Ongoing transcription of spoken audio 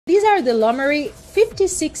These are the Lumary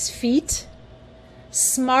 56 feet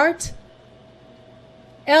smart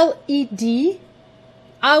LED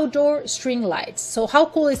outdoor string lights. So how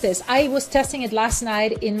cool is this? I was testing it last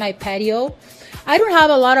night in my patio. I don't have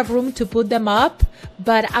a lot of room to put them up,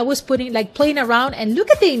 but I was playing around, and look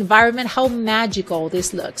at the environment, how magical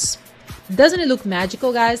this looks. Doesn't it look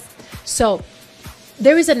magical, guys? So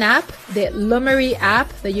there is an app, the Lumary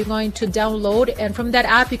app, that you're going to download, and from that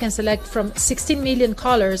app you can select from 16 million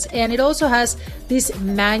colors, and it also has this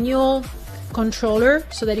manual controller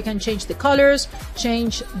so that you can change the colors,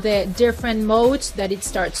 change the different modes, that it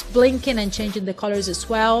starts blinking and changing the colors as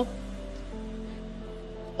well.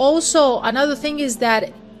 Also, another thing is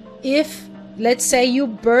that if, let's say, you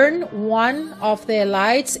burn one of the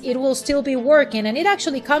lights, it will still be working, and it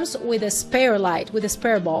actually comes with a spare light, with a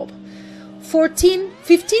spare bulb. 15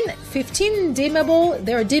 dimmable,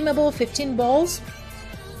 there are dimmable 15 bulbs.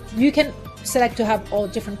 You can select to have all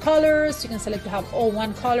different colors, you can select to have all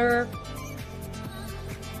one color.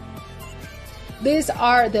 These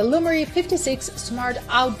are the Lumary 56 smart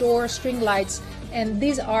outdoor string lights, and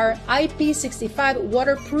these are IP65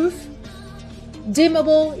 waterproof,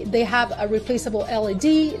 dimmable. They have a replaceable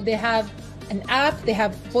LED, they have an app, they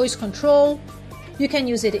have voice control. You can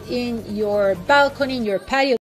use it in your balcony, in your patio.